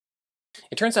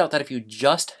It turns out that if you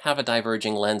just have a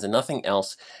diverging lens and nothing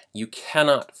else, you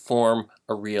cannot form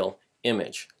a real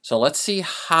image. So let's see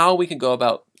how we could go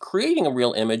about creating a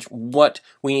real image, what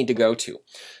we need to go to.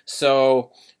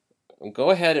 So go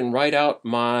ahead and write out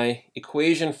my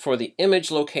equation for the image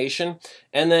location,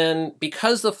 and then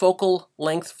because the focal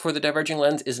length for the diverging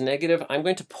lens is negative, I'm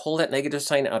going to pull that negative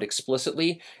sign out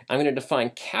explicitly. I'm going to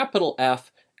define capital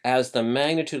F as the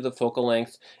magnitude of the focal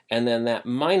length, and then that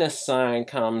minus sign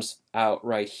comes out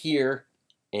right here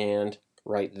and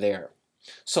right there.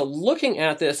 So looking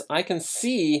at this, I can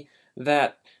see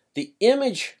that the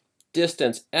image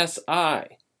distance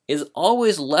SI is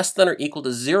always less than or equal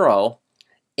to 0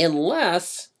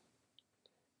 unless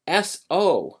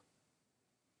SO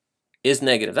is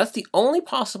negative. That's the only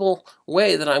possible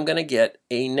way that I'm going to get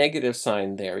a negative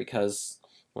sign there because,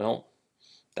 well,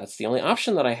 that's the only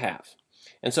option that I have.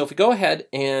 And so if we go ahead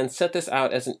and set this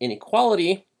out as an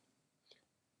inequality,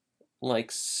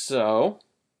 like so,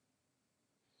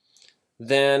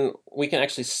 then we can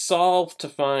actually solve to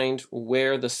find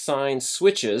where the sign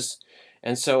switches.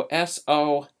 And so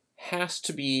SO has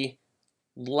to be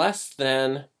less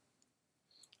than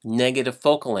negative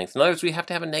focal length. In other words, we have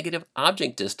to have a negative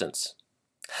object distance.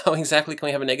 How exactly can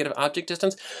we have a negative object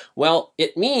distance? Well,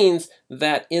 it means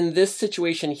that in this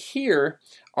situation here,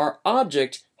 our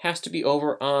object has to be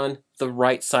over on the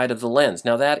right side of the lens.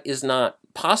 Now that is not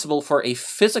possible for a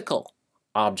physical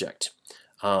object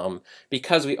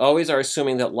because we always are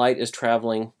assuming that light is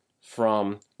traveling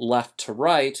from left to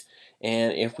right,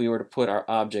 and if we were to put our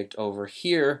object over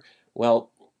here, well,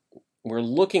 we're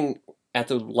looking at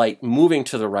the light moving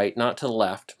to the right, not to the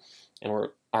left, and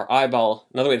our eyeball,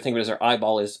 another way to think of it is our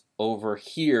eyeball is over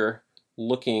here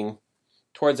looking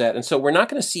towards that, and so we're not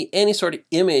going to see any sort of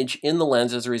image in the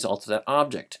lens as a result of that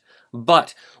object.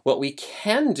 But what we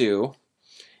can do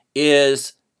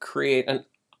is create an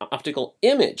optical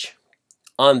image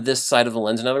on this side of the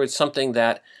lens. In other words, something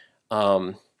that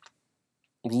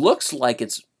looks like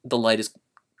the light is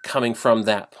coming from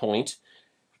that point,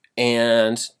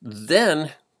 and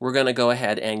then we're going to go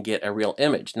ahead and get a real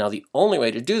image. Now the only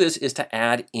way to do this is to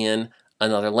add in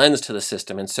another lens to the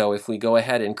system. And so if we go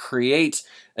ahead and create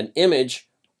an image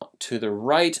to the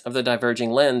right of the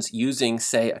diverging lens using,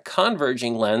 say, a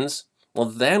converging lens, well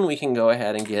then we can go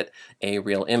ahead and get a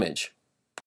real image.